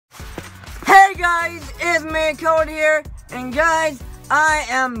guys, it's me, Cody here, and guys, I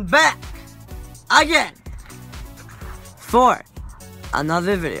am back again for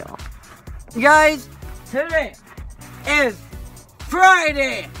another video. Guys, today is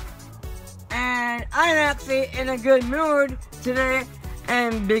Friday, and I'm actually in a good mood today,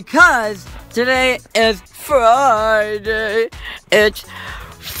 and because today is Friday, it's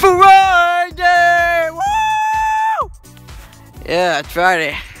Friday! Woo! Yeah, it's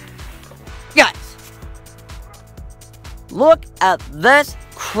Friday. Guys, look at this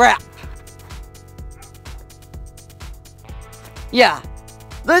crap. Yeah,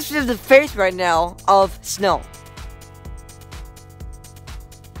 this is the face right now of snow.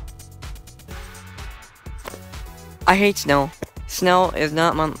 I hate snow. Snow is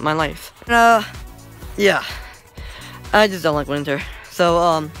not my life. Yeah. I just don't like winter.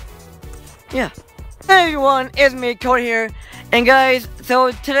 So, yeah. Hey everyone, it's me, Cody here. And guys,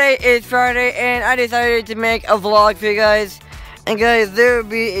 so today is Friday and I decided to make a vlog for you guys. And guys, there will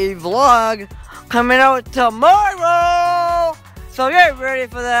be a vlog coming out tomorrow. So get ready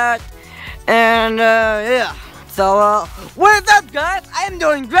for that. And, yeah. So, what is up guys? I am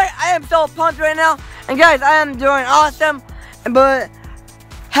doing great. I am so pumped right now. And guys, I am doing awesome. But,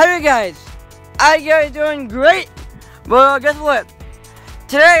 how are you guys? Are you guys doing great? Well, guess what?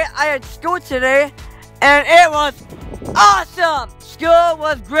 Today, I had school today, and it was awesome! School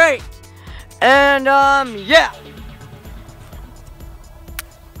was great! And, yeah.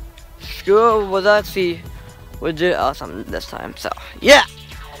 School was actually legit awesome this time, so, yeah.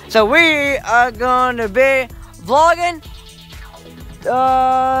 So, we are going to be vlogging.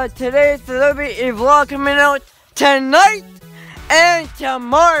 Today, so there'll be a vlog coming out tonight and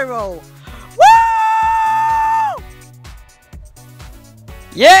tomorrow. Woo!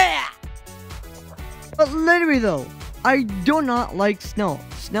 Yeah! But literally though, I do not like snow.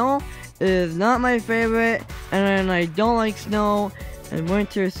 Snow is not my favorite, and I don't like snow, and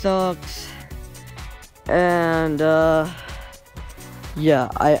winter sucks. And yeah,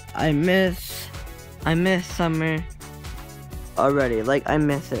 I miss summer already. Like, I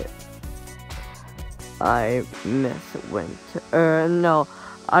miss it. I miss winter. No,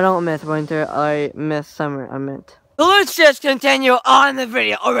 I don't miss winter. I miss summer. I meant. Let's just continue on the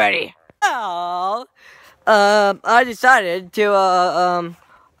video already. Well, I decided to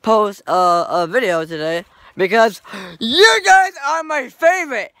post a video today because you guys are my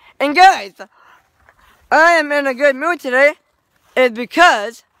favorite. And guys, I am in a good mood today. It's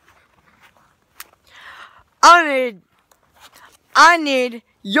because I need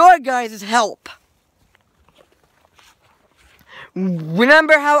your guys' help.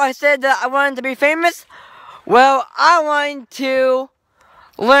 Remember how I said that I wanted to be famous? Well, I want to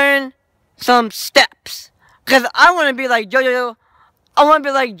learn some steps. Because I want to be like JoJo. I want to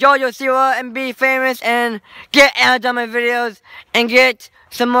be like JoJo Siwa and be famous and get ads on my videos and get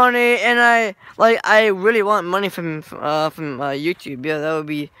some money. And I really want money from YouTube. Yeah, that would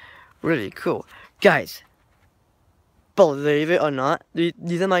be really cool. Guys, believe it or not,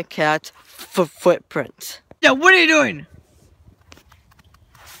 these are my cat's footprints. Yeah, what are you doing?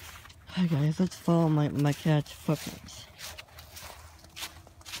 Hi guys, let's follow my cat's footprints.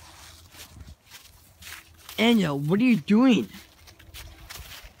 Anya, what are you doing?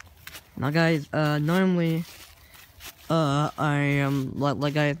 Now guys, normally, I am,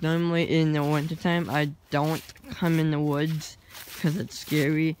 like guys, normally in the wintertime, I don't come in the woods, because it's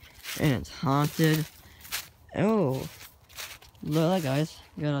scary, and it's haunted. Oh, look guys,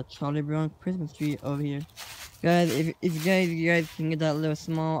 we got a Charlie Brown Christmas tree over here. Guys, if you guys can get that little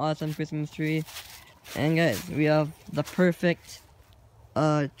small awesome Christmas tree, and guys, we have the perfect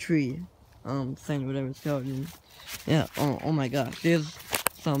tree thing, whatever it's called. And yeah, oh my gosh, there's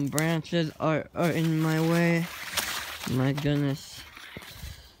some branches are in my way. My goodness.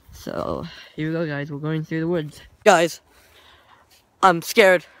 So here we go guys, we're going through the woods. Guys, I'm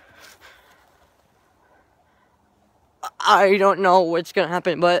scared. I don't know what's gonna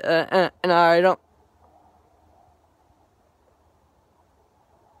happen, but and I don't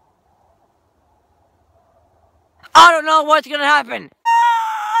know what's gonna happen.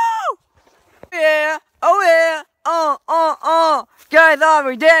 Oh! Yeah, oh yeah, guys, I'll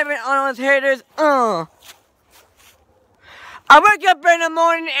be damn it on those haters. I wake up in the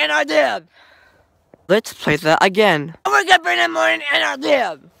morning and I did. Let's play that again. I wake up in the morning and I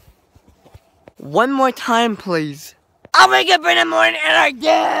did. One more time, please. I wake up in the morning and I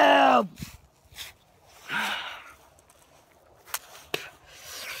did.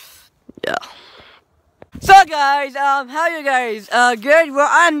 Yeah. So guys, how you guys? Good? Well,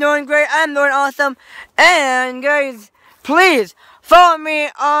 I'm doing great. I'm doing awesome. And guys, please follow me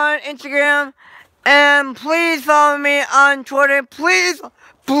on Instagram And please follow me on Twitter. Please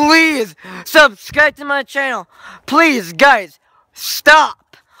subscribe to my channel. Please, guys,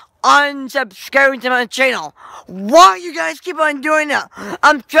 stop unsubscribing to my channel. Why you guys keep on doing that?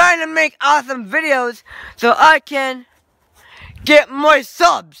 I'm trying to make awesome videos so I can get more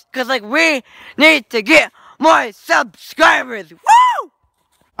subs. Cause like we need to get more subscribers. Woo!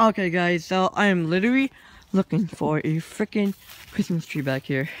 Okay guys, so I am literally looking for a freaking Christmas tree back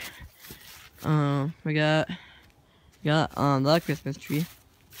here. We got the Christmas tree.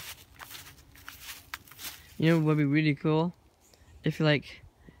 You know what would be really cool? If you like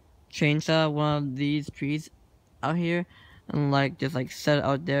chainsaw one of these trees out here and like just like set it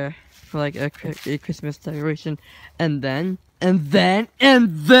out there for like a Christmas decoration, and then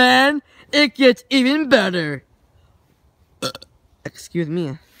it gets even better. Excuse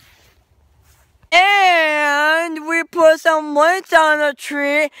me. And we put some lights on the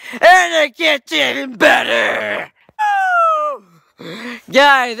tree, and it gets even better. Woo!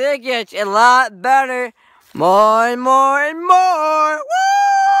 Guys, it gets a lot better. More and more and more.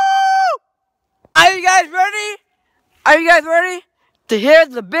 Woo! Are you guys ready? Are you guys ready to hear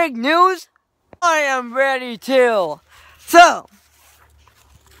the big news? I am ready too. So,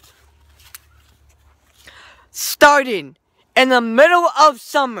 starting in the middle of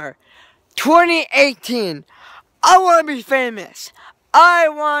summer 2018, I want to be famous. I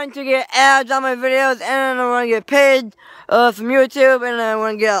want to get ads on my videos, and I want to get paid from YouTube, and I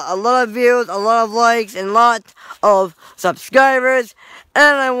want to get a lot of views, a lot of likes, and lots of subscribers,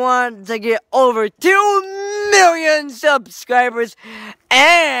 and I want to get over 2 million subscribers,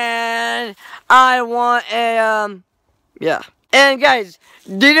 and I want a, yeah. And guys,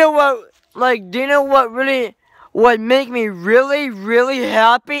 do you know what really would make me really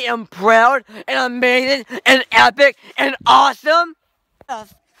happy and proud and amazing and epic and awesome?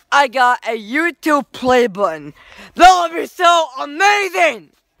 I got a YouTube play button. That would be so amazing!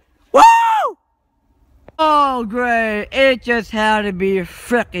 Woo! Oh great, it just had to be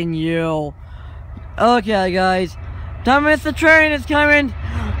frickin' you. Okay guys, Thomas the train is coming.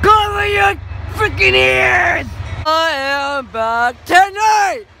 Cover your freaking ears! I am back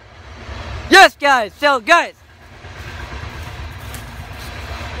tonight! Yes guys, so guys.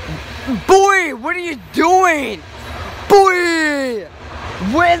 Boy, what are you doing? Boy!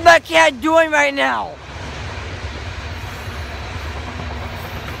 What is my cat doing right now?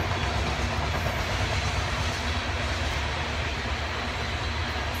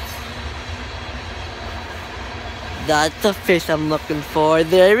 That's the fish I'm looking for.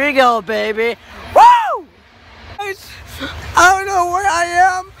 There we go, baby. Woo! I don't know where I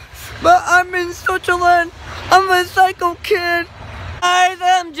am, but I'm in Switzerland. I'm a psycho kid.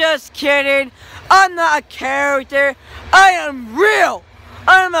 I'm just kidding. I'm not a character. I am real.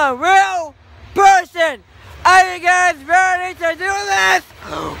 I'm a real person. Are you guys ready to do this?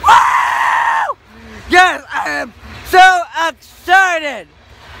 Woo! Yes, I am so excited.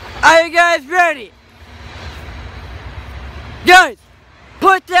 Are you guys ready? Guys,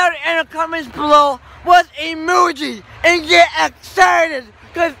 put down in the comments below what emoji and get excited,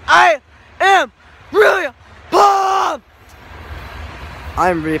 because I am really pumped.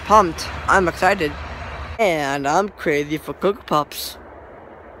 I'm really pumped. I'm excited. And I'm crazy for Cocoa Pops.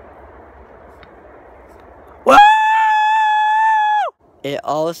 Woo! It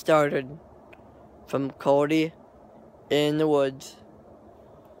all started from Cody in the woods.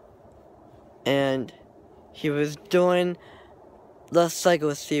 And he was doing the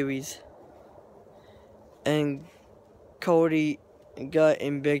Psycho series. And Cody got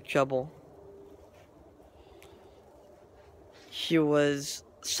in big trouble. He was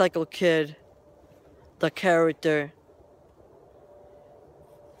Psycho Kid, the character,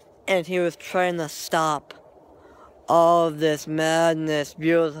 and he was trying to stop all of this madness,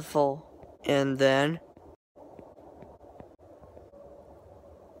 beautiful. And then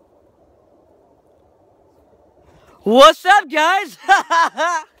what's up, guys?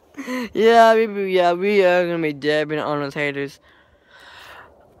 we are gonna be dabbing on those haters.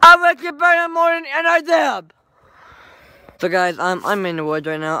 I wake up in the morning and I dab. So guys, I'm in the woods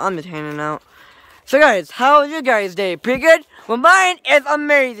right now. I'm just hanging out. So guys, how was your guys' day? Pretty good? Well, mine is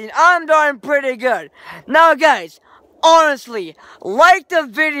amazing. I'm doing pretty good. Now guys, honestly, like the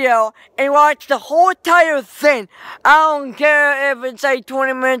video and watch the whole entire thing. I don't care if it's like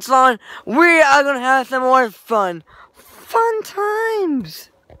 20 minutes long. We are gonna have some more fun. Fun times.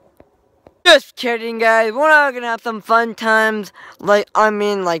 Just kidding, guys. We're not gonna have some fun times. Like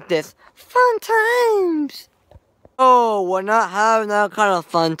this. Fun times. Oh, we're not having that kind of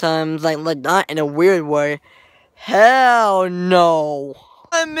fun times, like not in a weird way. Hell no.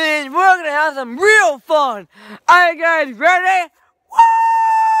 I mean, we're gonna have some real fun. Are you guys ready?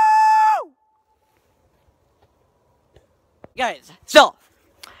 Woo! Guys, so,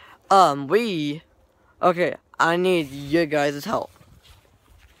 okay, I need you guys' help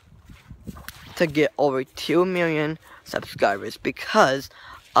to get over 2 million subscribers because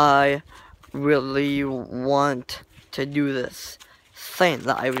I really want to do this thing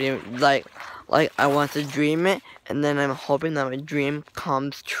that I really like I want to dream it, and then I'm hoping that my dream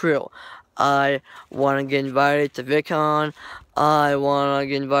comes true. I want to get invited to VidCon. I want to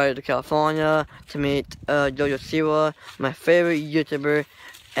get invited to California to meet Jojo Siwa, my favorite YouTuber,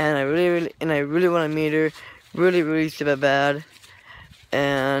 and I really want to meet her, really super bad.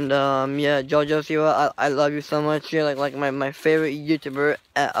 And yeah, Jojo Siwa, I love you so much. You're like my favorite YouTuber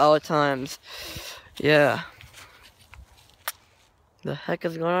at all times. Yeah. The heck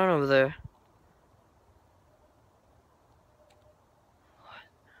is going on over there?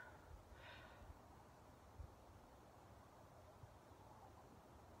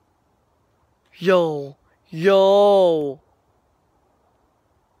 Yo,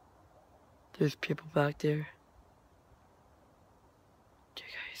 there's people back there. Do you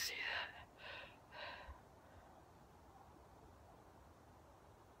guys see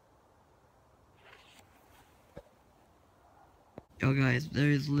that? Yo guys,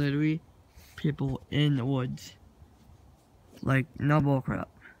 there's literally people in the woods. Like, no bullcrap.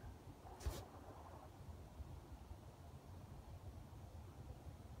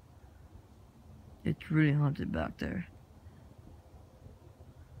 It's really haunted back there.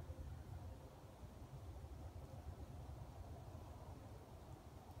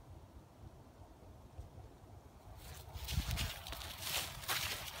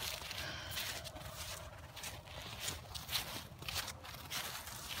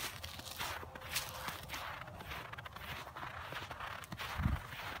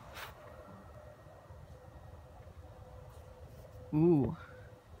 Ooh,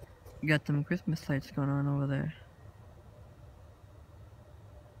 you got them Christmas lights going on over there.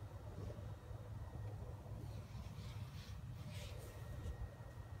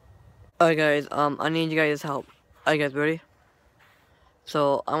 Alright guys, I need you guys' help. Are you guys ready?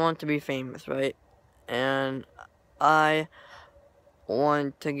 So, I want to be famous, right? And I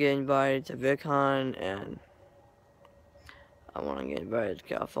want to get invited to VidCon, and I want to get invited to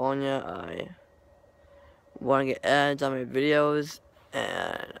California. I want to get ads on my videos,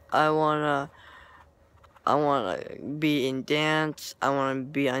 and I wanna be in dance. I wanna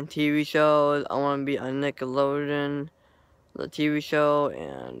be on TV shows. I wanna be on Nickelodeon, the TV show,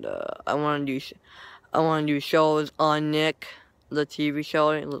 and I wanna do shows on Nick, the TV show,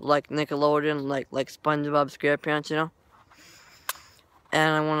 like Nickelodeon, like SpongeBob SquarePants, you know.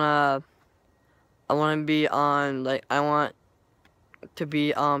 And I wanna be on I want to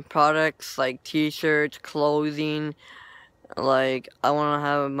be on products like T-shirts, clothing. Like, I want to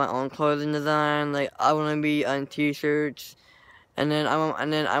have my own clothing design. Like, I want to be on T-shirts, and then I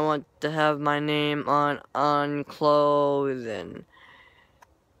want to have my name on clothes, and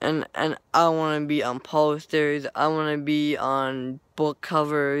I want to be on posters. I want to be on book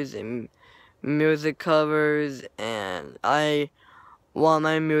covers and music covers, and I want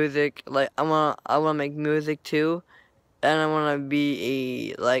my music. Like, I want to make music too, and I want to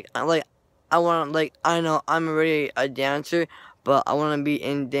be I know I'm already a dancer, but I want to be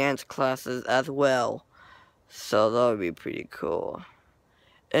in dance classes as well. So that would be pretty cool.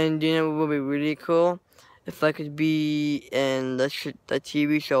 And you know what would be really cool? If I could be in the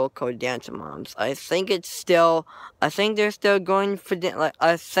TV show called Dance Moms. I think they're still going for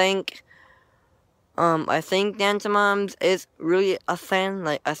I think Dance Moms is really a thing.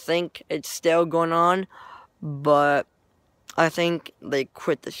 Like, I think it's still going on, but I think they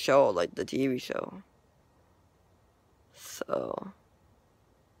quit the show, like the TV show. So,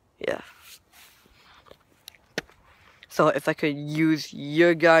 yeah. So if I could use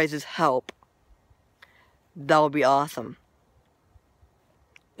your guys' help, that would be awesome.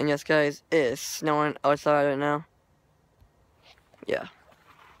 And yes guys, it's snowing outside right now. Yeah.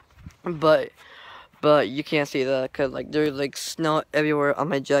 But you can't see that, cause there's snow everywhere on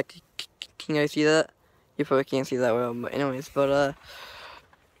my jacket. Can you guys see that? You probably can't see that well, but anyways,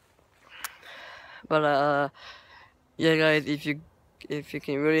 yeah guys, if you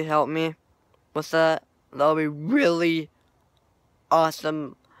can really help me with that would be really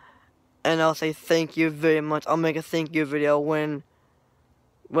awesome. And I'll say thank you very much. I'll make a thank you video when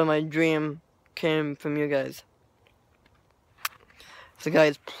my dream came from you guys. So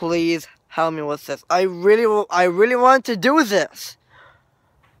guys, please help me with this. I really want to do this.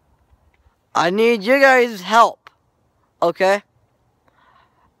 I need you guys' help. Okay?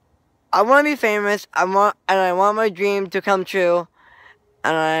 I want to be famous. I want my dream to come true,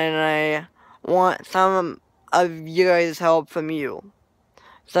 and I want some of you guys' help from you.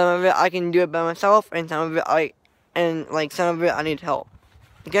 Some of it I can do it by myself, and some of it some of it I need help.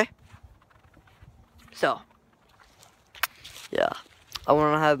 Okay? So, yeah. I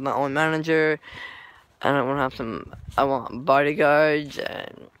want to have my own manager, and I want bodyguards,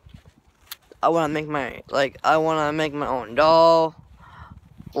 and I want to make my own doll.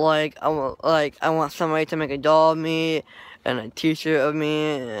 I want somebody to make a doll of me, and a t-shirt of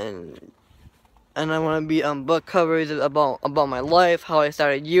me, and I want to be on book covers about my life, how I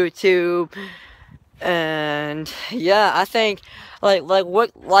started YouTube, and yeah, I think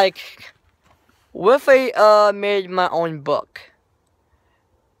what if I made my own book,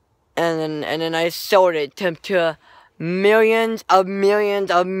 and then I sold it to millions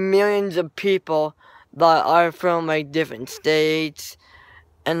of people that are from like different states,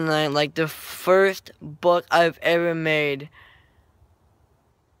 and like the first book I've ever made.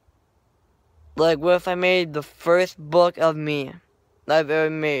 Like, what if I made the first book of me that I've ever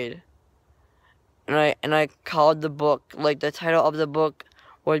made? And I called the book, like, the title of the book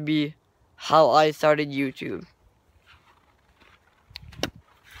would be How I Started YouTube.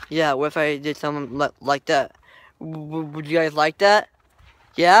 Yeah, what if I did something like that? Would you guys like that?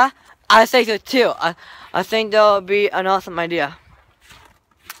 Yeah? I think so too. I think that would be an awesome idea.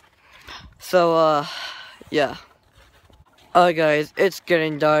 So, yeah. Alright guys, it's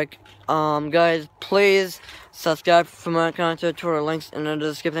getting dark. Guys, please subscribe for more content to our links in the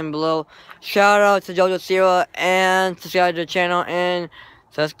description below. Shout out to JoJo Sierra, and subscribe to the channel, and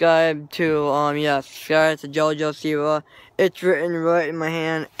subscribe to, subscribe to JoJo Sierra. It's written right in my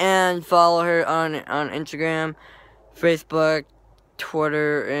hand, and follow her on Instagram, Facebook,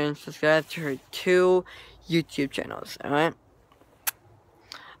 Twitter, and subscribe to her 2 YouTube channels, alright?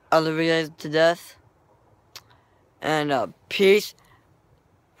 I love you guys to death, and peace